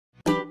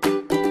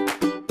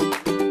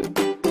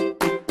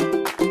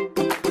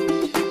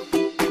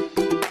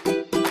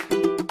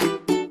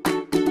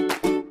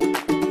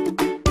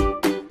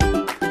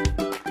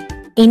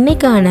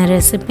இன்னைக்கான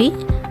recipe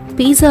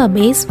pizza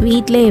base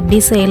வீட்டில் எப்படி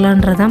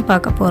செய்யலான்றதான்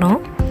பார்க்க போகிறோம்.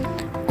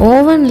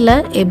 ஓவனில்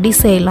எப்படி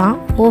செய்யலாம்,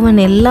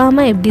 ஓவன்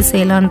இல்லாமல் எப்படி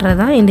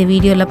செய்யலான்றதான் இந்த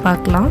வீடியோவில்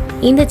பார்க்கலாம்.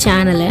 இந்த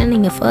சேனலை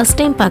நீங்கள் ஃபர்ஸ்ட்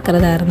டைம்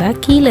பார்க்குறதா இருந்தால்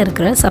கீழே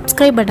இருக்கிற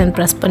சப்ஸ்கிரைப் பட்டன்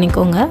ப்ரெஸ்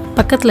பண்ணிக்கோங்க,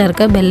 பக்கத்தில்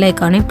இருக்க பெல்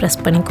ஐக்கானே ப்ரெஸ்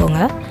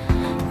பண்ணிக்கோங்க.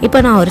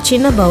 இப்போ நான் ஒரு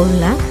சின்ன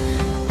பவுலில்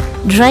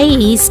ட்ரை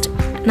ஈஸ்ட்,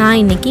 நான்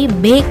இன்றைக்கி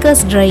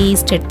பேக்கர்ஸ் ட்ரை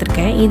ஈஸ்ட்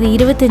எடுத்திருக்கேன். இது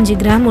 25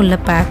 கிராம் உள்ள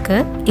பேக்கு.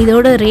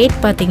 இதோட ரேட்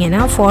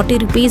பார்த்திங்கன்னா 40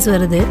 ருபீஸ்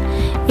வருது.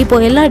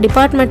 இப்போது எல்லா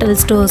டிபார்ட்மெண்டல்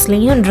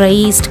ஸ்டோர்ஸ்லேயும் ட்ரை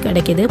ஈஸ்ட்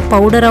கிடைக்கிது,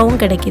 பவுடராகவும்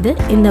கிடைக்கிது,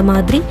 இந்த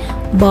மாதிரி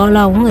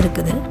பாலாகவும்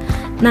இருக்குது.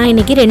 நான்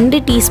இன்றைக்கி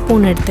 2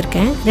 டீஸ்பூன்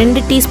எடுத்திருக்கேன்.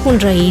 2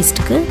 teaspoon try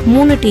ஈஸ்ட்டுக்கு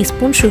 3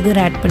 teaspoon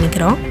sugar add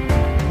பண்ணிக்கிறோம்.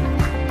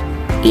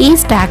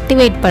 ஈஸ்ட்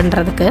ஆக்டிவேட்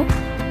பண்ணுறதுக்கு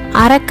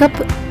அரை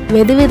கப்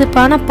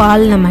வெதுவெதுப்பான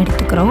பால் நம்ம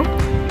எடுத்துக்கிறோம்.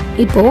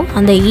 இப்போது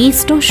அந்த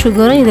ஈஸ்ட்டும்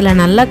சுகரும் இதில்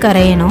நல்லா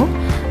கரையணும்.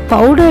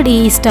 பவுடர்டு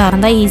ஈஸ்ட்டாக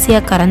இருந்தால்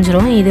ஈஸியாக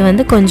கரைஞ்சிரும்.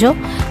 இது கொஞ்சம்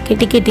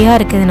கெட்டியாக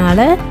இருக்கிறதுனால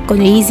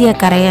கொஞ்சம் ஈஸியாக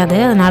கரையாது,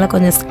 அதனால்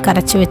கொஞ்சம்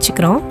கரைச்சி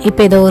வச்சுக்கிறோம்.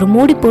 இப்போ இதை ஒரு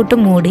மூடி போட்டு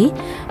மூடி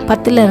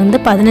 10லேருந்து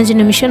 15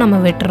 நிமிஷம் நம்ம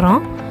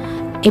விட்டுறோம்.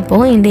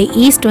 இப்போது இந்த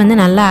ஈஸ்ட்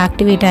நல்லா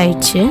ஆக்டிவேட்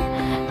ஆகிடுச்சு,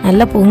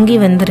 நல்லா பொங்கி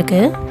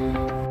வந்திருக்கு.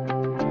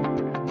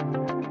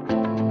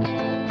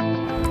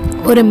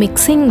 ஒரு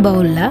மிக்சிங்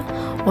பவுலில்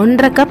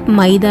 1.5 கப்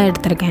மைதா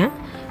எடுத்திருக்கேன்.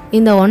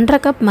 இந்த 1.5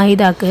 கப்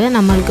மைதாக்கு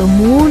நம்மளுக்கு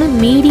 3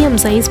 மீடியம்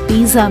சைஸ்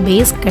பீஸா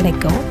பேஸ்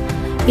கிடைக்கும்.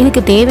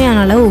 இதுக்கு தேவையான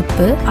அளவு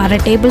உப்பு, அரை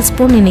டேபிள்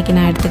ஸ்பூன் இன்றைக்கி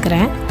நான்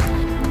எடுத்துக்கிறேன்.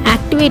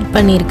 ஆக்டிவேட்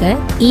பண்ணியிருக்க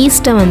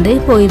ஈஸ்ட்டை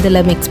இப்போது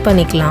இதில் மிக்ஸ்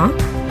பண்ணிக்கலாம்.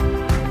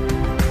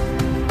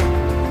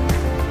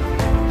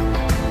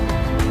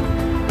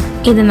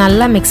 இது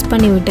நல்லா மிக்ஸ்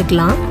பண்ணி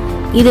விட்டுக்கலாம்.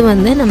 இது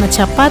நம்ம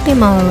சப்பாத்தி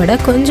மாவை விட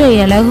கொஞ்சம்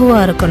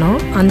இலகுவாக இருக்கணும்.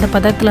 அந்த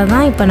பதத்தில்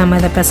தான் இப்போ நம்ம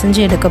இதை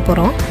பிசைஞ்சு எடுக்க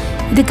போகிறோம்.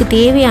 இதுக்கு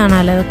தேவையான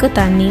அளவுக்கு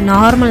தண்ணி,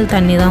 நார்மல்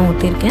தண்ணி தான்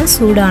ஊற்றிருக்கேன்,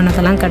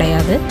 சூடானதெல்லாம்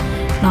கிடையாது.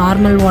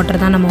 நார்மல்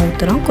வாட்டர் தான் நம்ம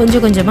ஊற்றுறோம்.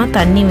 கொஞ்சம் கொஞ்சமாக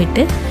தண்ணி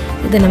விட்டு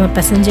இதை நம்ம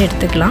பிசைஞ்சு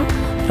எடுத்துக்கலாம்.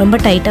 ரொம்ப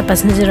டைட்டாக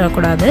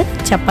பிசைஞ்சிடக்கூடாது.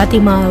 சப்பாத்தி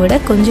மாவை விட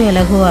கொஞ்சம்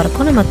இலகுவாக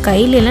இருக்கும். நம்ம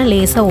கையிலலாம்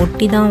லேசாக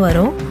ஒட்டி தான்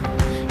வரும்.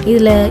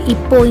 இதில்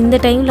இப்போது இந்த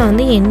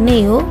டைமில்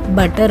எண்ணெயோ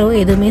பட்டரோ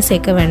எதுவுமே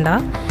சேர்க்க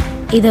வேண்டாம்.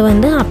 இதை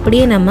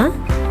அப்படியே நம்ம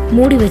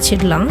மூடி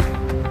வச்சிடலாம்.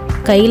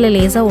 கையில்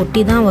லேசாக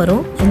ஒட்டி தான்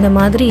வரும். இந்த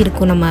மாதிரி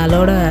இருக்கும்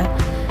நம்மளோட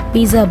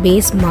பீஸா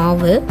பேஸ்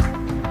மாவு.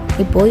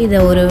 இப்போது இதை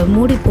ஒரு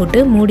மூடி போட்டு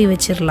மூடி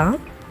வச்சிடலாம்.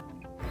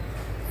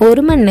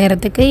 1 மணி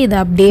நேரத்துக்கு இதை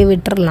அப்படியே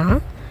விட்டுறலாம்.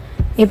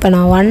 இப்போ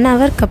நான் 1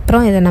 ஹவருக்கு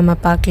அப்புறம் இதை நம்ம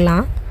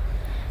பார்க்கலாம்.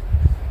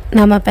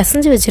 நம்ம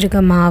பிசைஞ்சு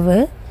வச்சுருக்க மாவு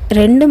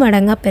 2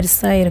 மடங்காக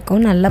பெருசாக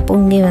இருக்கும், நல்லா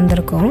பொங்கி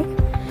வந்திருக்கும்.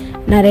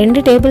 நான்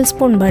 2 டேபிள்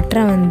ஸ்பூன்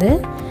பட்டரை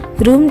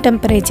ரூம்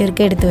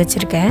டெம்பரேச்சருக்கு எடுத்து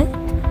வச்சுருக்கேன்.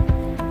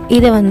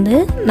 இதை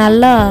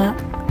நல்லா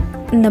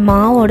இந்த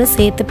மாவோடு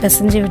சேர்த்து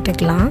பிசைஞ்சு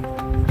விட்டுக்கலாம்.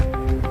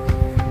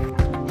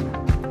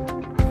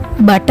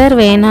 பட்டர்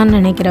வேணான்னு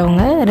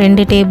நினைக்கிறவங்க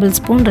 2 டேபிள்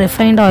ஸ்பூன்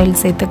ரிஃபைண்ட் ஆயில்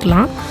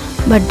சேர்த்துக்கலாம்.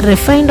 பட்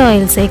ரிஃபைண்ட்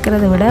ஆயில்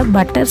சேர்க்குறத விட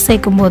பட்டர்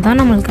சேர்க்கும் போது தான்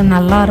நம்மளுக்கு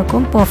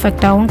நல்லாயிருக்கும்,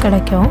 பர்ஃபெக்டாகவும்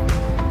கிடைக்கும்.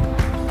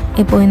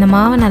 இப்போது இந்த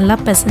மாவை நல்லா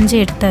பிசைஞ்சு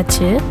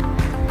எடுத்தாச்சு.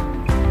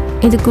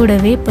 இது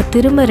கூடவே இப்போ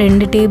திரும்ப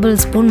 2 டேபிள்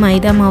ஸ்பூன்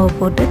மைதா மாவு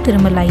போட்டு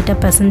திரும்ப லைட்டாக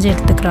பிசைஞ்சு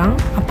எடுத்துக்கிறோம்.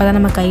 அப்போ தான்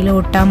நம்ம கையில்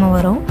ஒட்டாமல்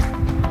வரும்.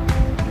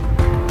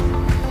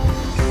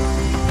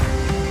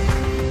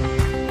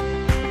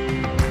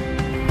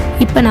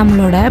 இப்போ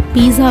நம்மளோட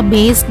பீஸா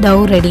பேஸ்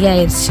டவ் ரெடி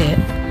ஆயிடுச்சு.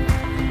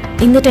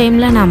 இந்த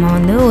டைமில் நாம்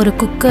ஒரு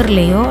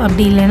குக்கர்லேயோ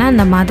அப்படி இல்லைன்னா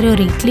இந்த மாதிரி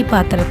ஒரு இட்லி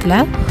பாத்திரத்தில்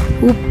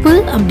உப்பு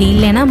அப்படி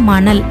இல்லைன்னா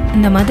மணல்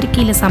இந்த மாதிரி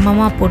கீழே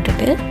சமமாக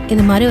போட்டுட்டு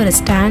இது மாதிரி ஒரு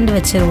ஸ்டாண்ட்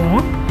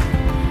வச்சுருவோம்.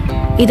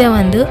 இதை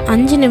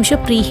 5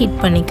 நிமிஷம் ப்ரீ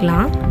ஹீட்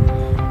பண்ணிக்கலாம்.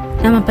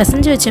 நம்ம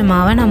பிசைஞ்சு வச்ச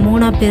மாவை நான்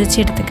 3ஆக பிரித்து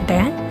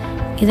எடுத்துக்கிட்டேன்.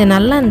 இதை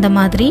நல்லா இந்த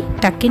மாதிரி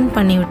டக்கின்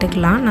பண்ணி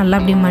விட்டுக்கலாம். நல்லா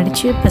அப்படி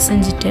மடித்து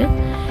பிசைஞ்சிட்டு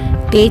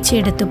தேய்ச்சி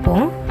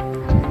எடுத்துப்போம்.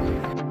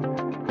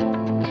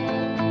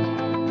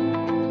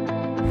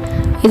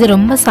 இது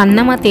ரொம்ப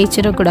சன்னமாக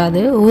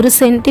தேய்ச்சிடக்கூடாது, 1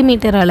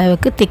 சென்டிமீட்டர்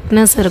அளவுக்கு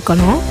திக்னஸ்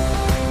இருக்கணும்.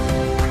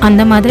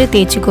 அந்த மாதிரி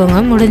தேய்ச்சிக்கோங்க.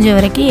 முடிஞ்ச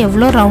வரைக்கும்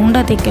எவ்வளோ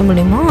ரவுண்டாக தேய்க்க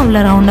முடியுமோ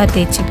அவ்வளோ ரவுண்டாக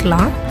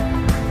தேய்ச்சிக்கலாம்.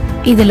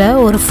 இதில்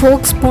ஒரு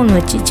ஃபோக் ஸ்பூன்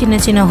வச்சு சின்ன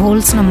சின்ன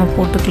ஹோல்ஸ் நம்ம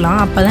போட்டுக்கலாம்.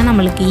 அப்போ தான்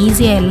நம்மளுக்கு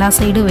ஈஸியாக எல்லா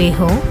சைடும்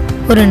வேகும்.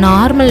 ஒரு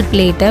நார்மல்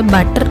பிளேட்டை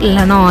பட்டர்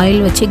இல்லைன்னா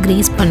ஆயில் வச்சு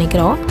க்ரீஸ்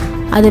பண்ணிக்கிறோம்.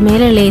 அது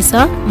மேலே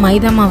லேசாக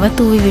மைதா மாவை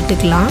தூவி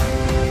விட்டுக்கலாம்.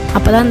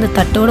 அப்போ தான் அந்த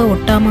தட்டோடு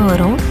ஒட்டாமல்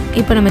வரும்.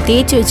 இப்போ நம்ம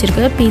தேய்ச்சி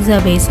வச்சுருக்க பீஸா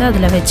பேஸை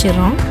அதில்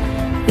வச்சிடறோம்.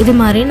 இது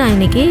மாதிரி நான்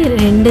இன்றைக்கி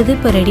 2 இது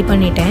இப்போ ரெடி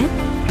பண்ணிட்டேன்.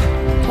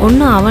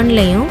 ஒன்று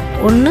அவன்லேயும்,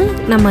 ஒன்று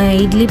நம்ம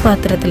இட்லி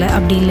பாத்திரத்தில்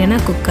அப்படி இல்லைன்னா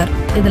குக்கர்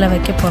இதில்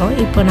வைக்க போகிறோம்.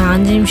 இப்போ நான்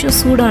 5 நிமிஷம்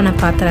சூடான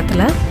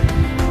பாத்திரத்தில்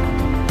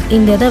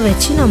இந்த இதை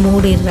வச்சு நான்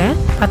மூடிடுறேன்.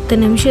 10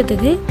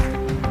 நிமிஷத்துக்கு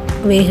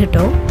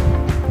வேகட்டும்.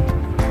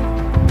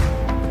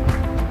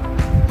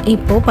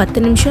 இப்போது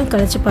 10 நிமிஷம்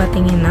கழித்து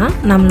பார்த்திங்கன்னா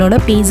நம்மளோட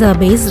பீஸா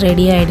பேஸ்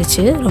ரெடி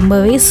ஆகிடுச்சு.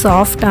 ரொம்பவே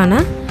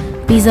சாஃப்டான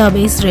பீஸா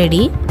பேஸ்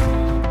ரெடி.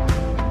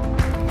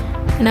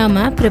 நாம்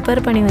ப்ரிப்பேர்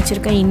பண்ணி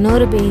வச்சுருக்க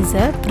இன்னொரு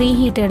பேஸை ப்ரீ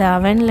ஹீட்டட்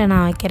அவனில்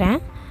நான் வைக்கிறேன்.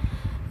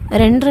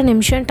 2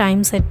 நிமிஷம்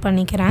டைம் செட்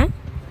பண்ணிக்கிறேன்.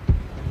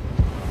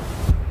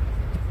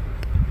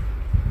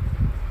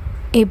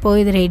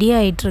 இப்போது இது ரெடி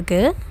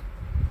ஆகிட்டுருக்கு.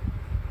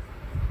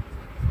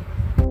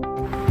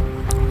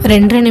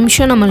 2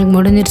 நிமிஷம் நம்மளுக்கு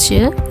முடிஞ்சிருச்சு.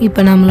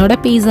 இப்போ நம்மளோட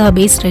பீஸா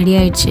பேஸ் ரெடி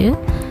ஆயிடுச்சு.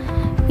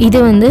 இது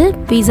வந்து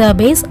பீஸா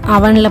பேஸ்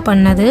அவனில்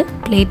பண்ணது,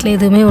 பிளேட்டில்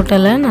எதுவுமே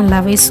ஒட்டலை,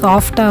 நல்லாவே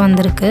சாஃப்டாக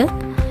வந்திருக்கு,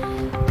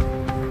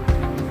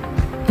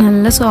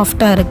 நல்ல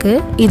சாஃப்டாக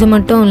இருக்குது. இது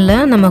மட்டும் இல்லை,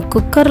 நம்ம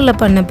குக்கரில்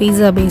பண்ண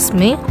பீஸா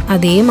பேஸுமே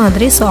அதே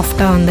மாதிரி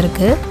சாஃப்டாக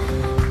வந்திருக்கு.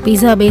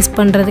 பீஸா பேஸ்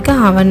பண்ணுறதுக்கு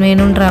அவன்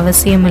வேணுன்ற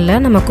அவசியம் இல்லை,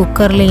 நம்ம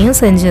குக்கர்லேயும்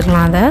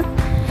செஞ்சிடலாம். அதை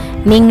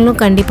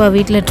நீங்களும் கண்டிப்பாக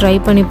வீட்டில் ட்ரை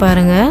பண்ணி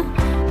பாருங்கள்.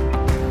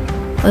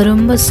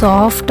 ரொம்ப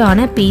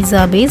சாஃப்டான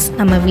பீஸா பேஸ்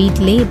நம்ம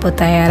வீட்டிலே இப்போ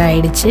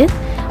தயாராகிடுச்சு.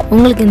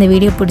 உங்களுக்கு இந்த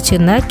வீடியோ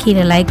பிடிச்சிருந்தா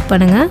கீழே லைக்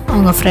பண்ணுங்கள்,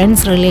 உங்கள்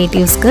ஃப்ரெண்ட்ஸ்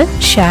ரிலேட்டிவ்ஸ்க்கு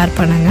ஷேர்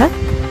பண்ணுங்கள்.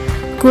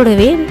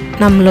 கூடவே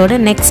நம்மளோட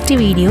நெக்ஸ்ட்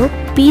வீடியோ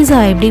பீஸா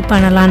எப்படி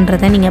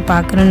பண்ணலான்றதை நீங்கள்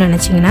பார்க்கணுன்னு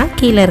நினச்சிங்கன்னா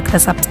கீழே இருக்கிற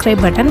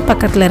சப்ஸ்கிரைப் பட்டன்,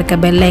 பக்கத்தில் இருக்க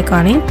பெல்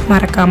ஐக்கானே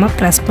மறக்காமல்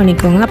ப்ரெஸ்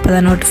பண்ணிக்கோங்க. அப்போ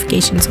தான்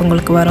நோட்டிஃபிகேஷன்ஸ்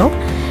உங்களுக்கு வரும்.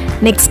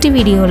 நெக்ஸ்ட்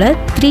வீடியோவில்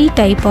 3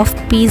 டைப் ஆஃப்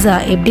பீஸா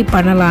எப்படி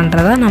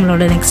பண்ணலான்றதா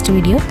நம்மளோட நெக்ஸ்ட்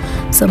வீடியோ.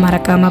 ஸோ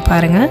மறக்காமல்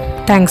பாருங்கள்.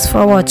 தேங்க்ஸ்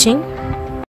ஃபார் வாட்சிங்.